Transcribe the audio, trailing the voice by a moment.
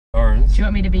Do you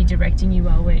want me to be directing you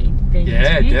while we're being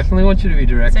interviewed? Definitely want you to be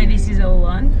directing. So this is all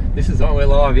on? This is on. We're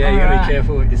live. Yeah, you got to be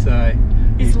careful what you say.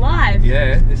 It's live?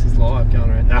 Yeah, this is live. Going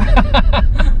around. No.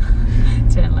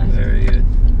 Turn left. Very good.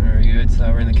 Very good.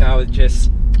 So we're in the car with Jess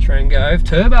Trengove.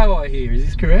 Turbo, I hear. Is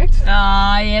this correct? Oh,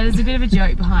 yeah. There's a bit of a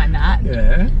joke behind that.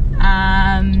 Yeah.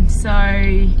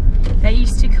 So they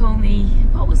used to call me.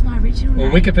 What was my original name?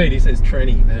 Well, Wikipedia says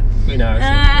Trenny, but we know.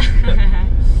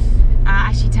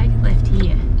 Actually, take it left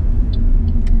here.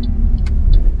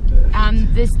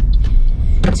 This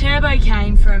Turbo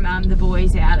came from the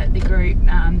boys out at the group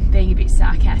being a bit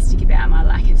sarcastic about my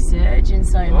lack of surge, and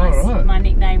so my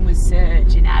nickname was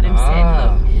Surge. And Adam said,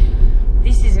 "Look,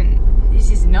 this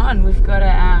isn't on. We've got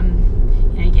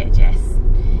to get Jess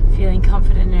feeling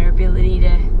confident in her ability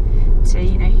to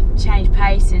change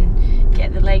pace and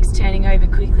get the legs turning over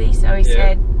quickly." So he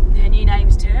said her new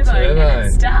name's Turbo, and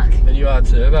it's stuck. And you are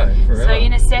Turbo forever. So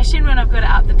in a session when I've got to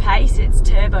up the pace, it's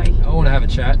Turbo. I want to have a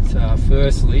chat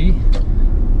firstly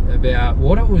about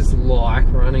what it was like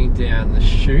running down the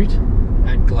chute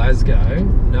at Glasgow,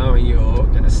 knowing you're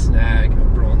going to snag a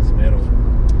bronze medal.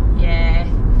 Yeah.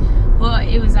 Well,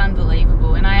 it was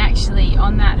unbelievable, and I actually,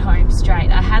 on that home straight,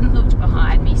 I hadn't looked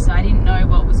behind me, so I didn't know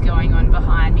what was going on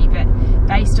behind me, but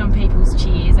based on people's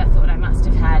cheers, I thought I must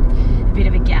have had a bit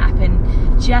of a gap,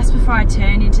 and just before I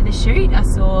turned into the chute, I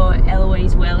saw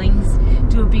Eloise Wellings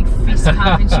do a big fist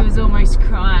pump, and she was almost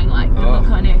crying, like the look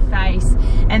on her face,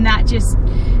 and that just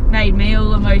made me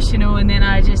all emotional. And then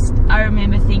I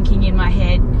remember thinking in my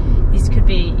head, this could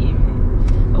be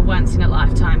a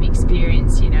once-in-a-lifetime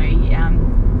experience,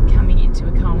 coming into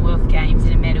a Commonwealth Games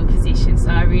in a medal position. So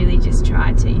I really just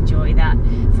tried to enjoy that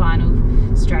final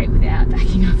straight without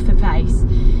backing off the pace,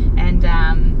 and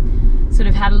sort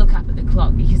of had a look up at the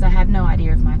clock because I had no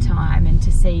idea of my time, and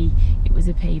to see it was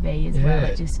a PB as well,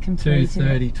 it just completed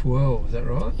 2:30.12, is that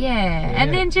right? Yeah,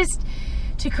 and then just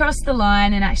to cross the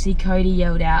line, and actually Cody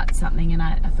yelled out something, and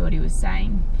I thought he was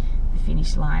saying the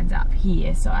finish line's up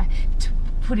here, so I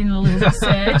put in a little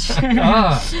search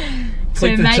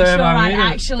to make sure I'd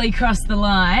actually cross the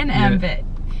line, but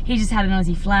he just had an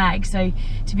Aussie flag, so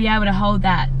to be able to hold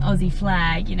that Aussie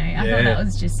flag, I thought that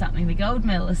was just something the gold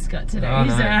medalists got to do. So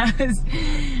I was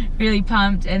really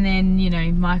pumped. And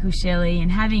then Michael Shelley,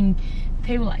 and having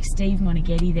people like Steve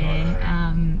Monaghetti there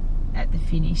at the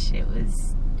finish, it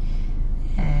was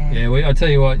I tell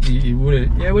you what, you would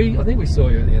have. I think we saw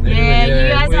you at the end. You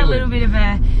guys had a little bit of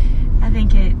a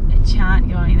chant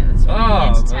going that was really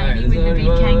entertaining with the big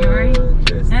kangaroo.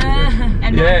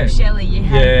 And Michael Shelley, you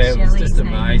had it was just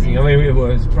amazing. I mean, it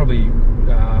was probably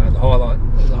the highlight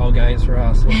of the whole games for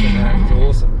us. Watching that, it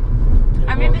was awesome.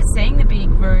 I remember seeing the big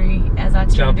Roo as I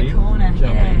turned a corner.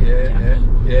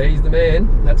 Yeah, he's the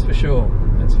man. That's for sure.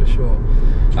 That's for sure.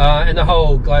 And the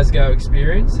whole Glasgow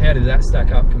experience, how did that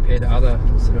stack up compared to other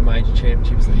sort of major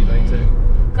championships that you've been to?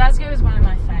 Glasgow was one of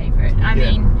my favourite. I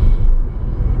mean,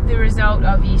 the result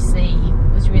obviously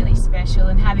was really special,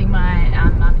 and having my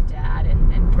mum and dad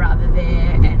and brother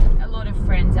there, and a lot of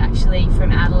friends actually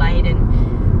from Adelaide,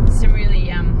 and some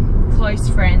really close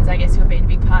friends, I guess, who have been a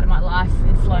big part of my life,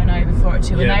 had flown over for it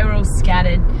too, and they were all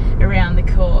scattered around the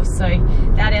course, so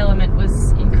that element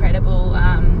was incredible.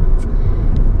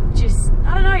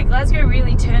 I don't know, Glasgow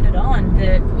really turned it on.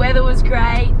 The weather was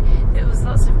great, there was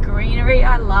lots of greenery.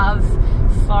 I love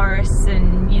forests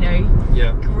and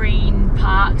green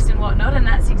parks and whatnot, and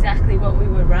that's exactly what we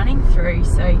were running through.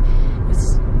 So it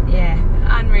was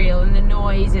unreal, and the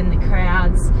noise and the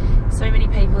crowds. So many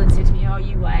people had said to me, "Oh,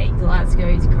 you wait,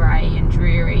 Glasgow's grey and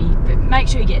dreary, but make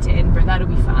sure you get to Edinburgh, that'll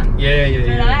be fun." But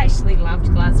I actually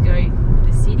loved Glasgow,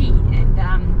 the city, and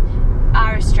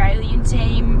our Australian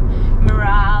team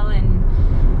morale and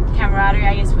camaraderie,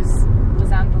 I guess, was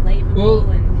unbelievable.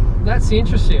 Well, that's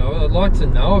interesting. I'd like to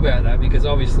know about that, because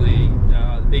obviously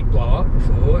the big blow up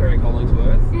before, Eric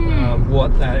Hollingsworth,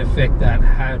 what that effect that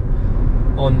had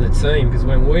on the team. Because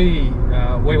when we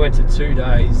went to 2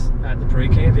 days at the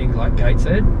pre-camping, like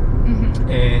Gateshead,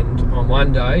 and on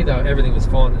one day everything was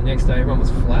fine. The next day everyone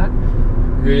was flat,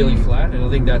 really flat, and I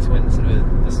think that's when sort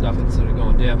of the stuff had sort of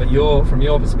gone down. But from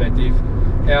your perspective,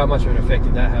 how much of an effect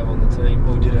did that have on the team,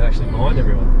 or did it actually mind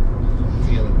everyone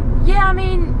together? Yeah, I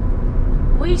mean,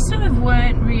 we sort of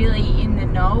weren't really in the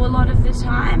know a lot of the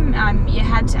time. You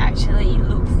had to actually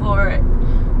look for it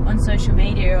on social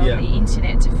media or on the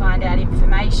internet to find out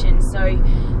information, so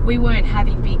we weren't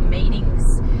having big meetings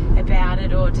about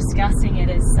it or discussing it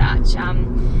as such.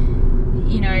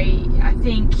 I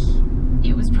think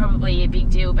it was probably a big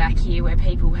deal back here where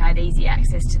people had easy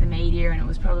access to the media, and it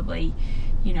was probably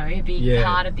a big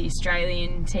part of the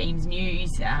Australian team's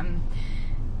news.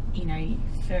 you know,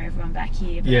 for everyone back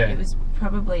here, but Yeah. it was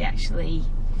probably actually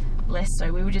less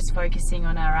so. We were just focusing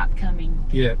on our upcoming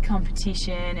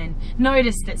competition and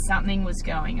noticed that something was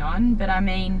going on, but I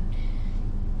mean,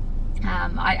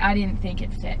 I didn't think it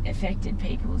affected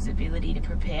people's ability to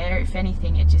prepare. If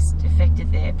anything, it just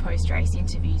affected their post-race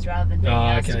interviews rather than being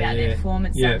asked about their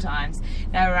performance. Sometimes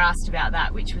they were asked about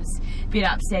that, which was a bit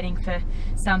upsetting for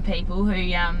some people who,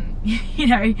 you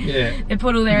know, they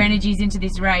put all their energies into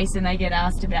this race and they get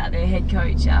asked about their head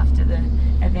coach after the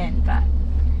event. But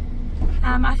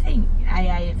I think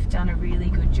AA have done a really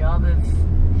good job of,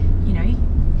 you know,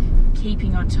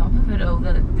 keeping on top of it all.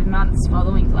 The months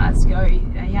following Glasgow,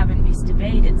 they haven't missed a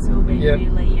beat. It's all been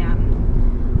really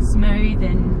smooth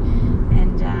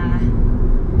and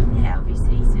yeah,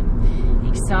 obviously some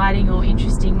exciting or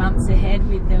interesting months ahead.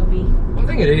 There'll be. I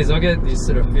think it is. I get this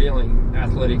sort of feeling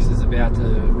athletics is about to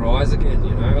rise again.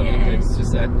 You know, I think it's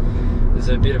just that there's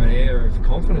a bit of an air of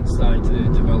confidence starting to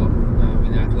develop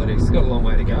in athletics. It's got a long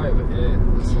way to go, but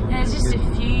there's just a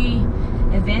few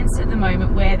events at the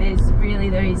moment where there's really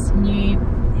those new,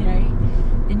 you know,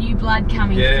 the new blood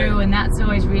coming through, and that's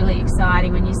always really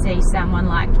exciting when you see someone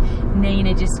like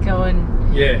Nina just go and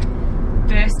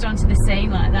burst onto the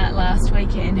scene like that last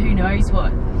weekend. Who knows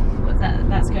what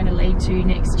that's going to lead to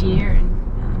next year? And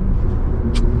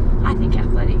I think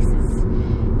athletics is,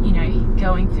 you know,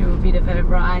 going through a bit of a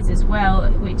rise as well,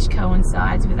 which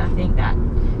coincides with, I think, that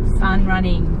fun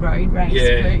running road race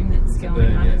boom that's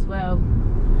going on as well.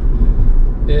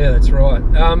 Yeah, that's right.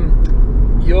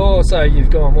 So you've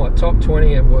gone what, top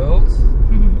 20 at Worlds?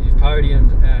 You've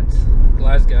podiumed at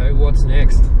Glasgow. What's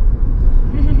next?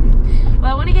 Well,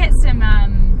 I want to get some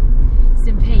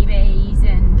PBs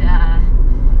and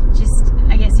just,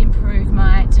 I guess, improve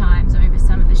my times over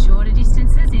some of the shorter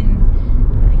distances in,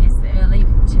 I guess, the early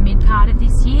to mid part of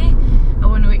this year. I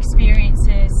want to experience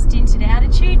a stint at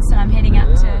altitude, so I'm heading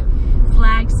up to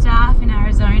Flagstaff in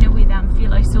Arizona with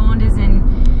Philo Saunders and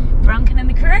Brunken and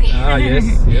the crew.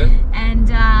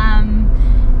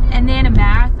 And then a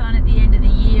marathon at the end of the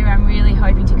year. I'm really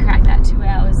hoping to crack that 2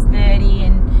 hours 30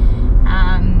 and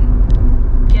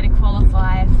get a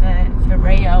qualifier for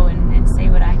Rio and see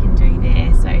what I can do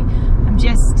there. So I'm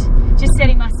just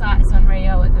setting my sights on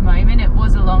Rio at the moment. It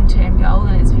was a long-term goal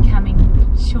and it's becoming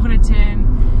shorter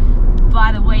term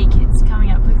by the week. It's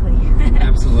coming up quickly.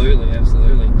 Absolutely.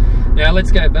 Now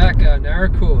let's go back.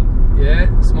 Naracoorte. Yeah,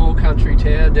 small country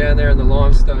town down there on the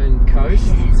Limestone Coast.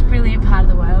 Yeah, it's a brilliant part of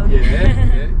the world.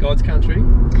 God's country.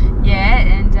 Yeah,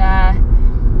 and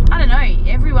I don't know,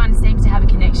 everyone seems to have a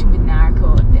connection with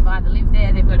Naracoorte. They've either lived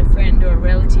there, they've got a friend or a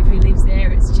relative who lives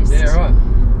there. It's just it's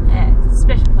a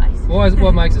special place.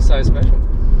 What makes it so special?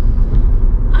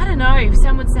 I don't know.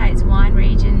 Some would say it's wine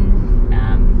region.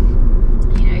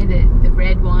 You know, the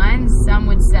red wines. Some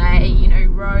would say, you know,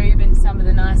 Robe and some of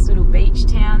the nice little beach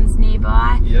towns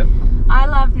nearby. Yep. I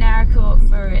love Naracoorte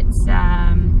for its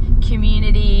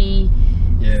community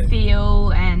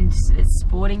feel and its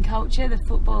sporting culture. The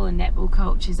football and netball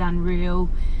culture is unreal.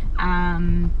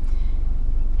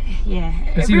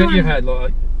 You've had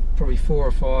like probably 4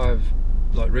 or 5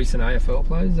 like recent AFL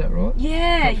players, is that right?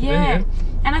 Yeah.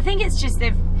 And I think it's just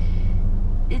it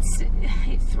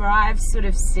thrives sort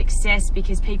of success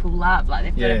because people love, like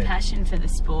they've got a passion for the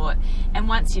sport. And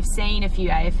once you've seen a few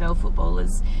AFL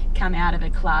footballers come out of a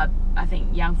club, I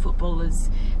think young footballers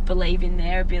believe in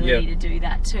their ability to do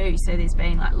that too. So there's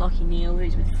been like Lachie Neale,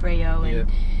 who's with Freo,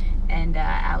 and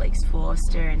Alex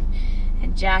Forster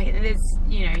and Jack. There's,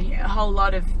 you know, a whole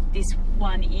lot of this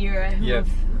one era who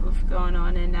have gone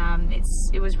on, and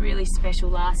it was really special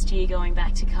last year going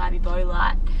back to Kirby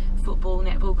Bowlight Football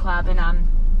Netball Club and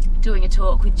doing a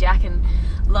talk with Jack and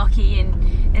Lachie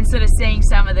and sort of seeing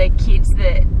some of the kids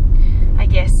that I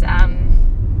guess are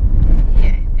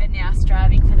now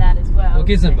striving for that as well. Well, it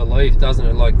gives them belief, doesn't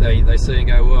it? Like they see and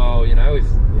go, well, you know,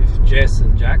 if Jess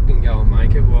and Jack can go and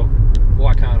make it, well,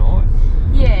 why can't I?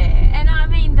 Yeah, and I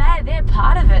mean they're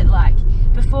part of it. Like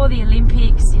before the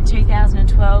Olympics in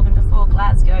 2012 and before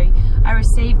Glasgow, I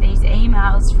received these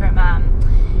emails from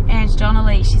Ange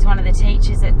Donnelly. She's one of the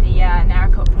teachers at the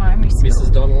Naracoorte Primary School.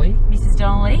 Mrs.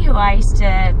 Donnelly, who I used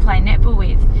to play netball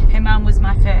with. Her mum was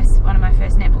one of my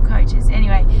first netball coaches.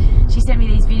 Anyway, she sent me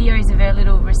these videos of her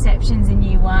little receptions in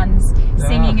year ones,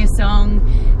 singing a song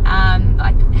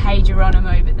like Hey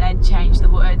Geronimo, but they'd change the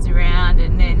words around,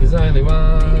 and then there's only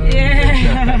one.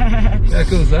 Yeah. How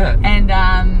cool is that? And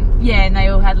and they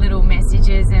all had little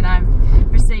messages, and I've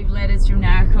received letters from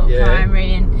Naracoorte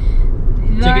Primary and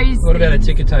what about a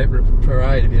ticker tape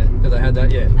parade? Have they had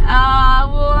that yet? Well,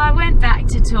 I went back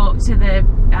to talk to the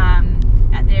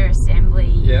at their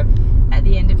assembly at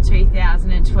the end of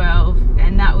 2012,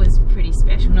 and that was pretty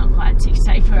special. Not quite a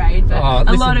Tick-Day parade, but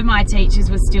a lot of my teachers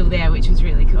were still there, which was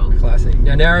really cool. Classic.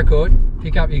 Now Naracoorte,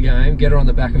 pick up your game, get her on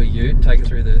the back of a ute and take her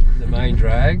through the main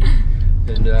drag,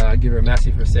 and give her a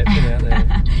massive reception out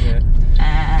there.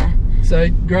 Yeah. So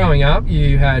growing up,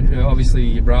 you had obviously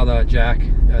your brother Jack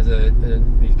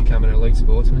he's become an elite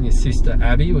sportsman. Your sister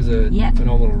Abby was a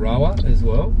phenomenal rower as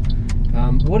well.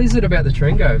 What is it about the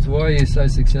Trengoves? Why are you so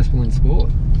successful in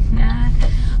sport?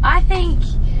 I think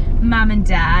Mum and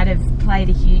Dad have played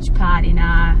a huge part in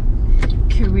our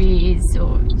careers,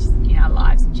 or just in our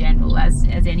lives in general, as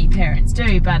any parents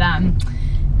do. But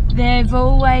they've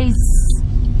always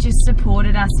just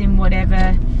supported us in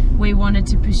whatever we wanted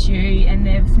to pursue, and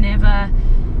they've never,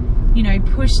 you know,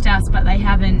 pushed us, but they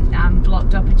haven't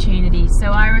blocked opportunities. So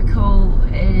I recall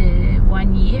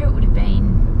one year, it would have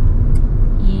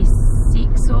been year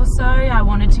 6 or so, I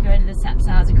wanted to go to the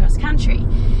Sapsars across country,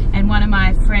 and one of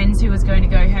my friends who was going to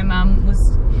go, her mum was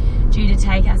due to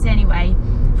take us anyway.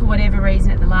 For whatever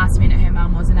reason, at the last minute, her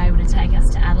mum wasn't able to take us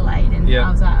to Adelaide, and I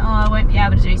was like, oh, I won't be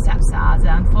able to do Sapsars.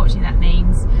 Unfortunately, that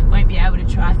means won't be able to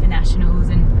try for nationals.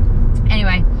 And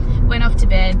anyway, went off to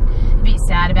bed, a bit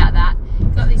sad about that.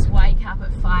 Got this wake up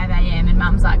at 5 AM, and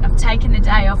Mum's like, I've taken the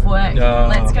day off work,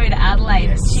 let's go to Adelaide.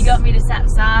 Yes. She got me to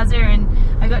Sapsarsa,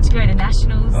 and I got to go to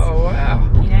nationals. Oh wow!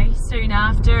 You know, soon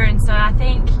after, and so I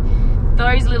think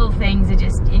those little things are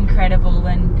just incredible.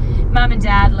 And Mum and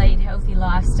Dad lead healthy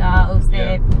lifestyles.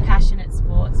 They're passionate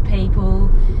sports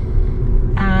people.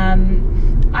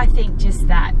 I think just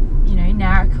that, you know,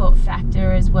 Naracoorte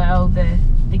factor as well,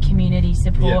 the community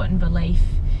support and belief.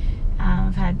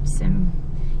 I've had some,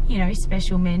 you know,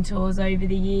 special mentors over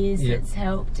the years that's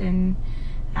helped. And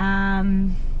I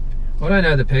don't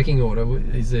know the pecking order.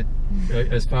 Is it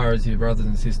as far as your brothers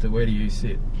and sister? Where do you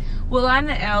sit? Well, I'm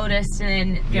the eldest,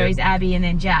 and then goes Abby and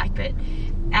then Jack. But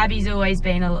Abby's always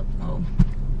been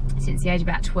since the age of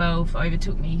about 12,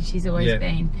 overtook me. She's always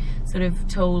been sort of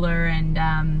taller, and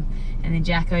then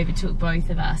Jack overtook both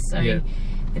of us. So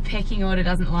the pecking order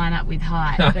doesn't line up with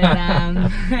height. But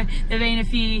there've been a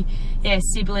few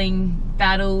sibling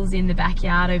battles in the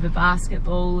backyard over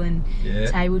basketball and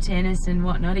table tennis and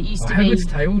whatnot. It used to be. It's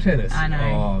table tennis. I know.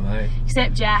 Oh, mate.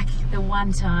 Except Jack, the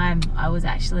one time I was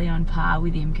actually on par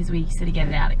with him, because we sort of get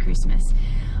it out at Christmas.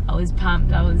 I was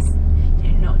pumped. I was,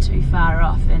 you know, not too far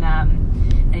off, and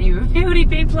he revealed he'd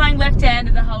been playing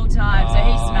left-handed the whole time, so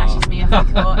he smashes me off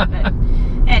the court. But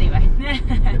anyway.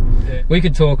 We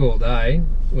could talk all day.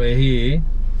 We're here.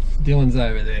 Dylan's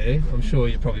over there. I'm sure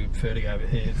you probably prefer to go over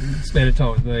here, spend a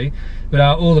time with me. But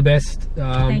all the best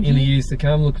in the years to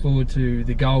come. Look forward to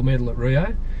the gold medal at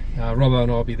Rio. Robbo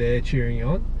and I'll be there cheering you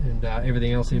on, and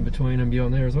everything else in between and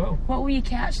beyond there as well. What will your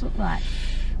couch look like?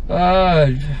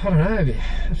 I don't know. It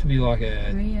has to be like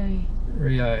a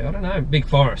Rio. I don't know. Big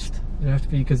forest. It have to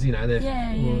be, because you know they're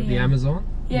the Amazon.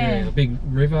 Yeah, a big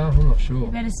river. I'm not sure. You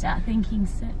better start thinking.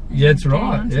 Yeah, that's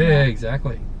right. Yeah,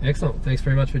 exactly. Excellent. Thanks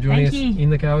very much for joining us in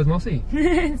the car with Mossy.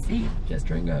 See you. Jess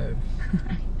Trengove.